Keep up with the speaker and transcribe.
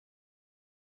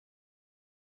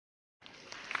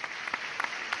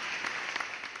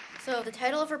So the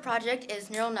title of our project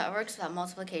is Neural Networks Without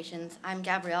Multiplications. I'm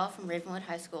Gabrielle from Ravenwood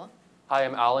High School. Hi,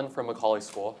 I'm Allen from McCallie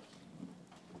School.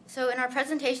 So in our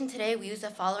presentation today, we use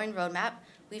the following roadmap.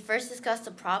 We first discuss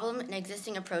the problem and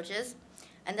existing approaches,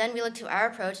 and then we look to our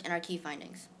approach and our key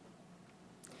findings.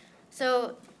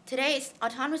 So today,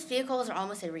 autonomous vehicles are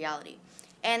almost a reality,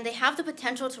 and they have the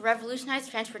potential to revolutionize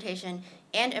transportation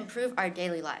and improve our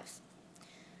daily lives.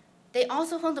 They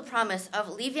also hold the promise of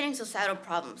alleviating societal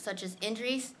problems such as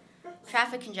injuries,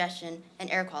 traffic congestion, and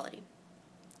air quality.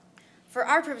 For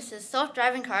our purposes,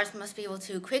 self-driving cars must be able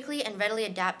to quickly and readily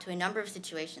adapt to a number of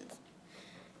situations.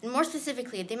 And more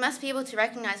specifically, they must be able to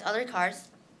recognize other cars,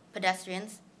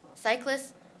 pedestrians,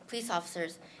 cyclists, police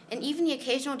officers, and even the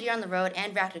occasional deer on the road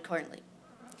and react accordingly.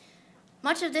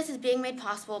 Much of this is being made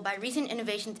possible by recent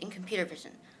innovations in computer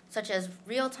vision, such as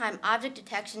real-time object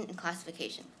detection and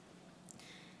classification.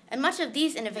 And much of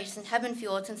these innovations have been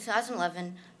fueled since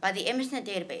 2011 by the ImageNet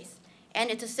database and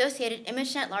its associated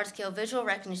ImageNet Large-Scale Visual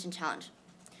Recognition Challenge,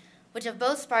 which have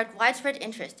both sparked widespread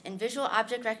interest in visual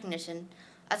object recognition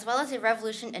as well as a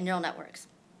revolution in neural networks.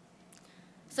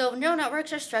 So neural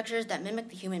networks are structures that mimic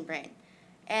the human brain,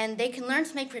 and they can learn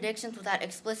to make predictions without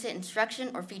explicit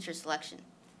instruction or feature selection.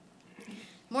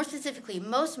 More specifically,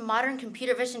 most modern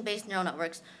computer vision-based neural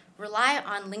networks rely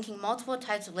on linking multiple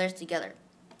types of layers together.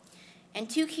 And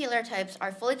two key layer types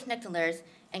are fully connected layers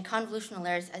and convolutional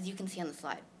layers, as you can see on the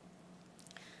slide.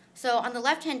 So on the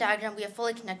left-hand diagram, we have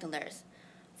fully connected layers.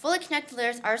 Fully connected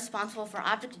layers are responsible for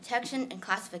object detection and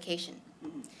classification.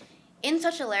 In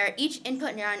such a layer, each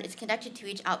input neuron is connected to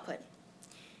each output.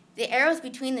 The arrows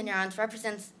between the neurons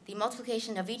represents the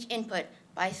multiplication of each input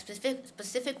by a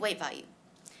specific weight value.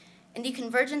 And the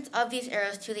convergence of these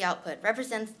arrows to the output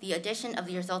represents the addition of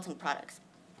the resulting products.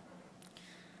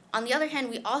 On the other hand,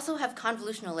 we also have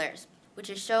convolutional layers, which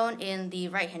is shown in the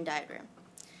right-hand diagram.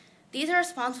 These are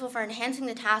responsible for enhancing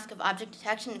the task of object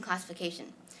detection and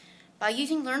classification by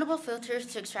using learnable filters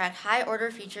to extract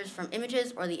high-order features from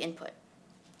images or the input.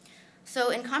 So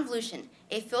in convolution,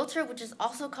 a filter, which is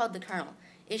also called the kernel,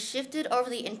 is shifted over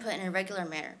the input in a regular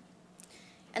manner.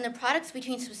 And the products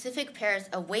between specific pairs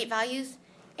of weight values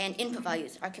and input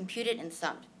values are computed and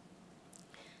summed.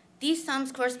 These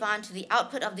sums correspond to the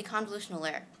output of the convolutional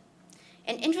layer.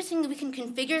 And interestingly, we can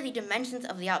configure the dimensions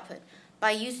of the output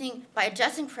by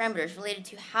adjusting parameters related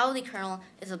to how the kernel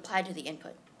is applied to the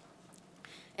input.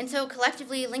 And so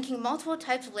collectively, linking multiple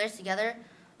types of layers together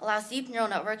allows deep neural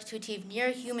networks to achieve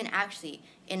near human accuracy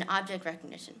in object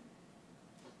recognition.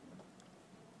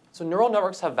 So neural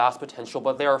networks have vast potential,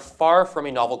 but they are far from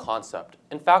a novel concept.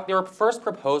 In fact, they were first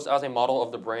proposed as a model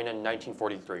of the brain in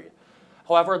 1943.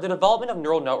 However, the development of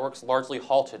neural networks largely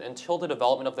halted until the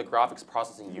development of the graphics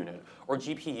processing unit, or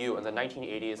GPU, in the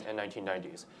 1980s and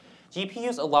 1990s.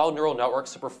 GPUs allow neural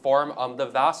networks to perform the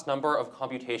vast number of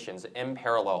computations in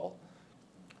parallel.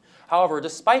 However,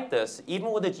 despite this,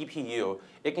 even with a GPU,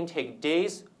 it can take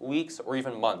days, weeks, or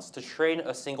even months to train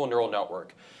a single neural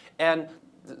network. And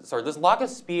this lack of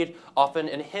speed often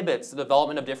inhibits the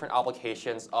development of different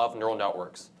applications of neural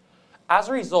networks. As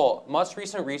a result, much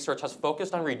recent research has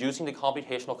focused on reducing the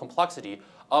computational complexity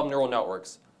of neural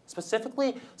networks.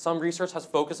 Specifically, some research has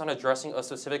focused on addressing a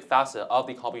specific facet of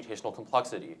the computational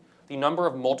complexity, the number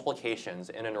of multiplications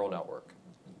in a neural network.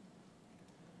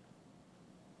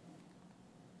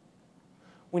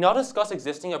 We now discuss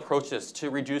existing approaches to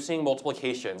reducing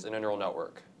multiplications in a neural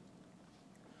network.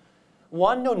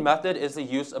 One known method is the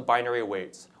use of binary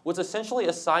weights, which essentially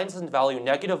assigns the value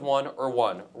 -1 or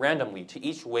 1 randomly to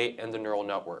each weight in the neural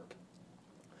network.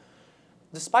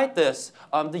 Despite this,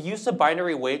 the use of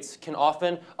binary weights can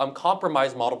often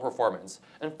compromise model performance.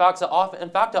 In fact, it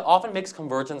often makes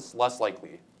convergence less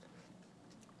likely.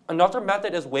 Another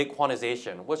method is weight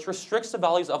quantization, which restricts the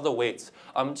values of the weights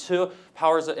to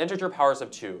integer powers of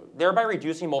 2, thereby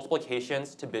reducing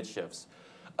multiplications to bit shifts.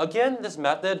 Again, this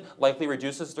method likely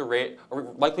reduces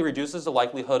the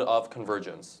likelihood of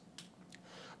convergence.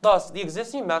 Thus, the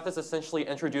existing methods essentially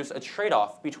introduce a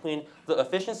trade-off between the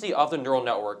efficiency of the neural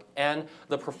network and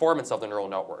the performance of the neural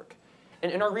network.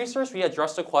 And in our research, we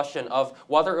addressed the question of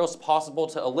whether it was possible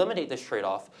to eliminate this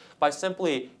trade-off by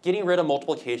simply getting rid of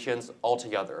multiplications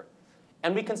altogether.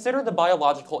 And we considered the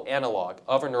biological analog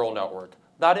of a neural network,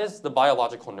 that is, the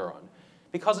biological neuron.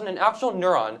 Because in an actual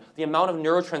neuron, the amount of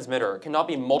neurotransmitter cannot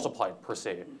be multiplied per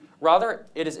se. Rather,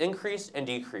 it is increased and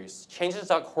decreased, changes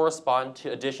that correspond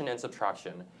to addition and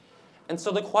subtraction. And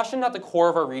so the question at the core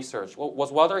of our research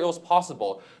was whether it was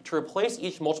possible to replace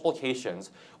each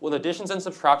multiplications with additions and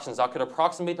subtractions that could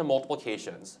approximate the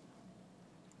multiplications.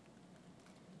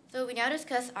 So we now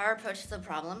discuss our approach to the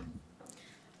problem.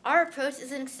 Our approach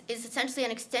is essentially an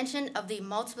extension of the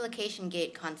multiplication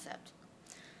gate concept.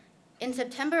 In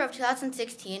September of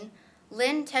 2016,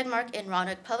 Lin, Tegmark, and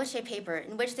Roddick published a paper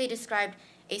in which they described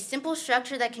a simple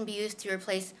structure that can be used to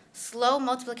replace slow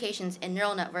multiplications in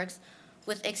neural networks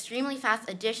with extremely fast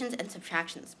additions and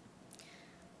subtractions.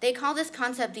 They call this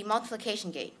concept the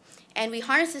multiplication gate, and we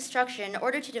harness this structure in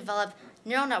order to develop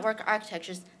neural network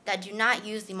architectures that do not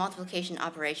use the multiplication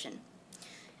operation.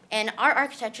 And our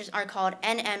architectures are called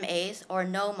NMAs, or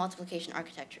no multiplication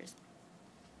architectures.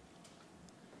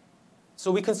 So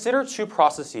we considered two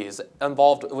processes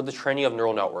involved with the training of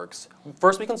neural networks.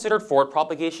 First, we considered forward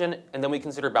propagation, and then we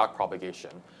considered back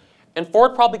propagation. In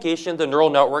forward propagation, the neural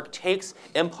network takes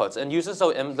inputs and uses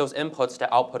those inputs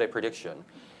to output a prediction.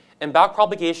 In back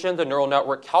propagation, the neural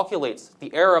network calculates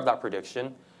the error of that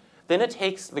prediction. Then it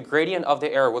takes the gradient of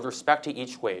the error with respect to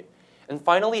each weight. And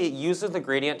finally, it uses the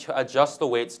gradient to adjust the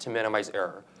weights to minimize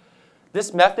error.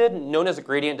 This method, known as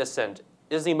gradient descent,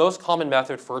 is the most common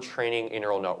method for training a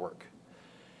neural network.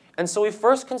 And so we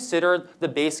first considered the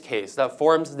base case that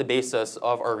forms the basis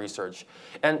of our research.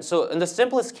 And so in the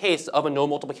simplest case of a no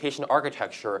multiplication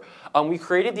architecture, we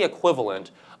created the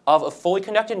equivalent of a fully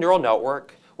connected neural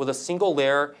network with a single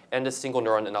layer and a single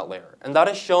neuron in that layer. And that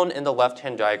is shown in the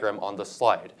left-hand diagram on the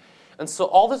slide. And so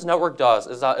all this network does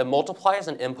is that it multiplies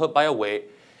an input by a weight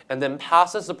and then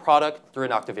passes the product through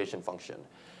an activation function.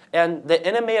 And the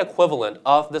NMA equivalent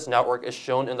of this network is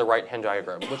shown in the right-hand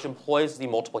diagram, which employs the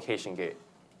multiplication gate.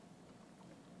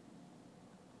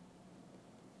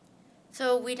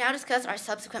 So we now discuss our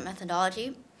subsequent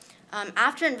methodology.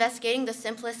 After investigating the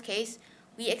simplest case,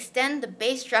 we extend the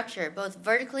base structure both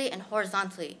vertically and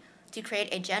horizontally to create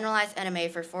a generalized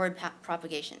NMA for forward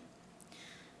propagation.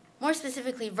 More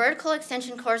specifically, vertical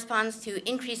extension corresponds to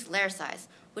increased layer size,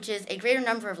 which is a greater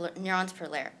number of neurons per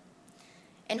layer.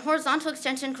 And horizontal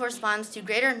extension corresponds to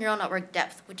greater neural network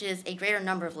depth, which is a greater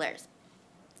number of layers.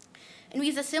 And we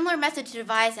use a similar method to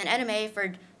devise an NMA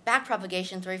for back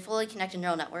propagation through a fully connected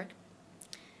neural network.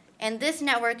 And this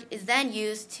network is then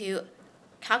used to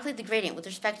calculate the gradient with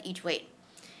respect to each weight.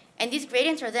 And these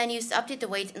gradients are then used to update the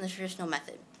weights in the traditional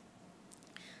method.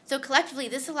 So collectively,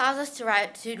 this allows us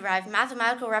to derive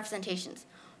mathematical representations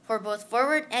for both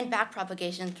forward and back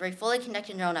propagation through a fully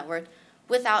connected neural network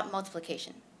without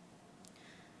multiplication.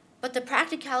 But the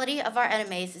practicality of our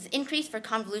NMAs is increased for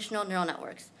convolutional neural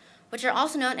networks, which are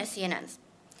also known as CNNs.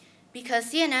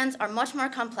 Because CNNs are much more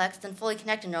complex than fully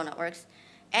connected neural networks,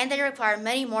 and they require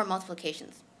many more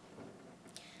multiplications.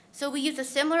 So we use a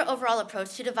similar overall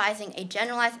approach to devising a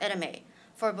generalized NMA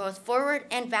for both forward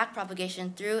and back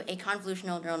propagation through a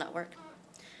convolutional neural network.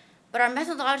 But our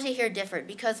methodology here differed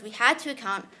because we had to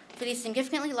account for the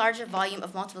significantly larger volume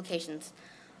of multiplications,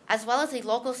 as well as the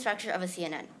local structure of a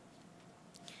CNN.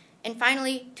 And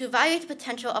finally, to evaluate the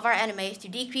potential of our NMAs to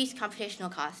decrease computational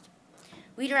cost,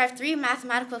 we derived three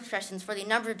mathematical expressions for the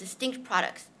number of distinct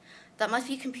products that must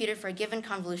be computed for a given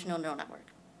convolutional neural network.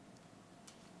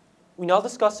 We now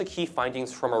discuss the key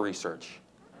findings from our research.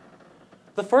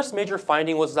 The first major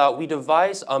finding was that we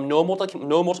devised no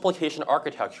multiplication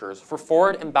architectures for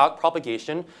forward and back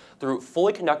propagation through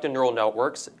fully connected neural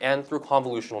networks and through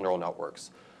convolutional neural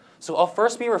networks. So I'll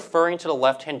first be referring to the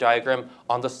left-hand diagram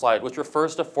on the slide, which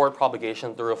refers to forward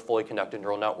propagation through a fully connected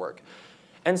neural network.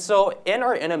 And so in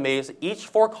our NMAs, each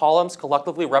 4 columns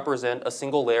collectively represent a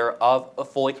single layer of a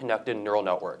fully connected neural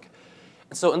network.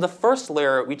 And so in the first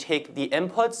layer, we take the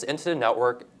inputs into the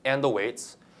network and the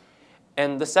weights.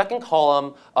 And the second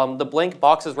column, the blank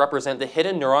boxes represent the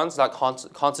hidden neurons that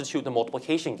constitute the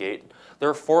multiplication gate. There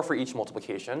are 4 for each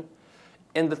multiplication.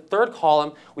 In the third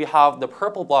column, we have the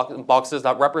purple boxes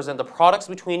that represent the products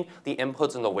between the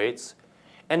inputs and the weights.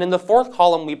 And in the fourth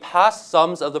column, we pass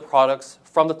sums of the products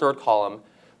from the third column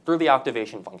through the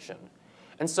activation function.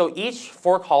 And so each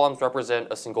 4 columns represent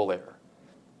a single layer.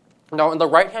 Now in the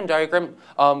right-hand diagram,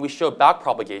 we show back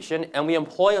propagation, and we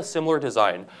employ a similar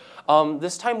design.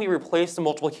 This time we replace the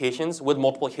multiplications with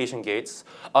multiplication gates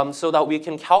so that we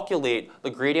can calculate the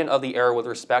gradient of the error with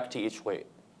respect to each weight.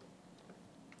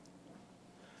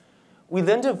 We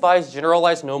then devise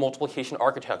generalized no multiplication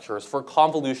architectures for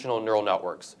convolutional neural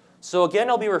networks. So again,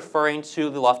 I'll be referring to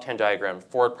the left-hand diagram,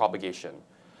 forward propagation.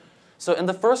 So in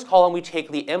the first column, we take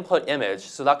the input image,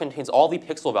 so that contains all the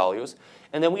pixel values,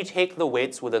 and then we take the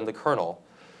weights within the kernel.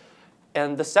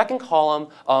 And the second column,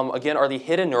 again, are the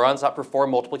hidden neurons that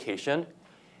perform multiplication.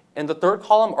 In the third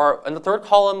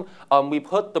column, we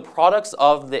put the products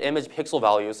of the image pixel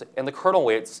values and the kernel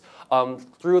weights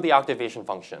through the activation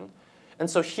function. And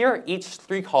so here, each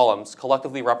 3 columns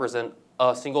collectively represent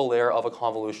a single layer of a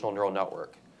convolutional neural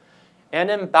network. And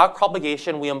in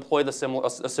backpropagation, we employ a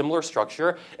similar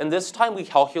structure, and this time we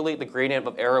calculate the gradient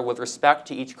of error with respect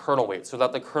to each kernel weight so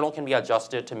that the kernel can be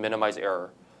adjusted to minimize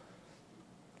error.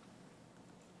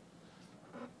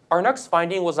 Our next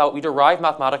finding was that we derived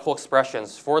mathematical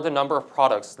expressions for the number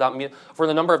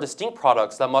of distinct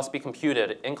products that must be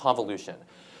computed in convolution.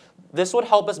 This would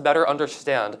help us better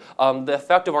understand the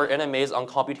effect of our NMAs on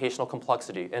computational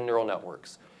complexity in neural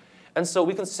networks. And so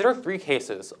we consider 3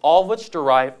 cases, all of which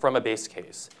derive from a base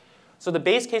case. So the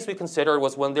base case we considered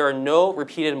was when there are no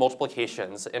repeated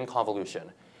multiplications in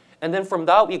convolution. And then from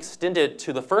that, we extended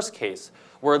to the first case,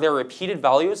 where there are repeated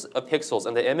values of pixels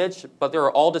in the image, but there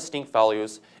are all distinct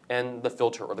values in the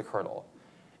filter or the kernel.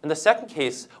 In the second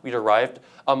case we derived,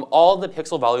 all the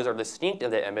pixel values are distinct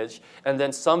in the image, and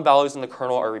then some values in the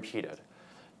kernel are repeated.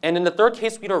 And in the third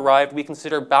case we derived, we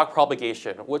consider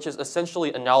backpropagation, which is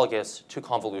essentially analogous to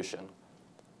convolution.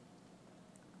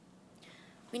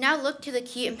 We now look to the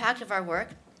key impact of our work.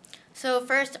 So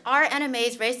first, our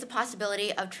NMAs raise the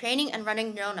possibility of training and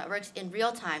running neural networks in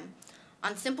real time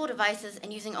on simple devices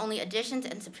and using only additions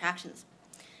and subtractions.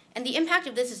 And the impact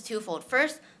of this is twofold.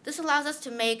 First, this allows us to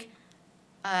make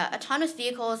autonomous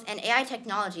vehicles and AI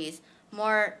technologies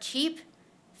more cheap,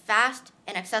 fast,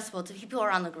 and accessible to people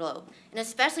around the globe, and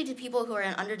especially to people who are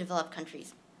in underdeveloped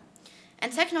countries.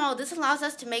 And second of all, this allows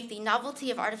us to make the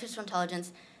novelty of artificial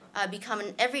intelligence become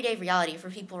an everyday reality for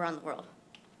people around the world.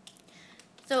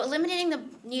 So eliminating the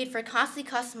need for costly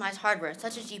customized hardware,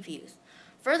 such as GPUs,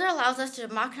 further allows us to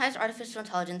democratize artificial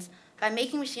intelligence by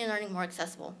making machine learning more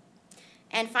accessible.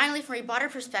 And finally, from a broader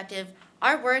perspective,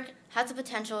 our work has the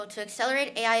potential to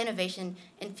accelerate AI innovation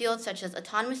in fields such as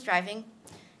autonomous driving,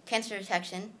 cancer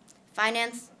detection,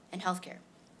 finance, and healthcare.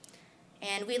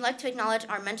 And we'd like to acknowledge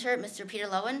our mentor, Mr. Peter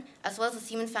Lowen, as well as the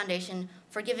Siemens Foundation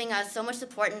for giving us so much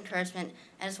support and encouragement,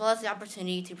 and as well as the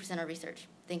opportunity to present our research.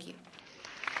 Thank you.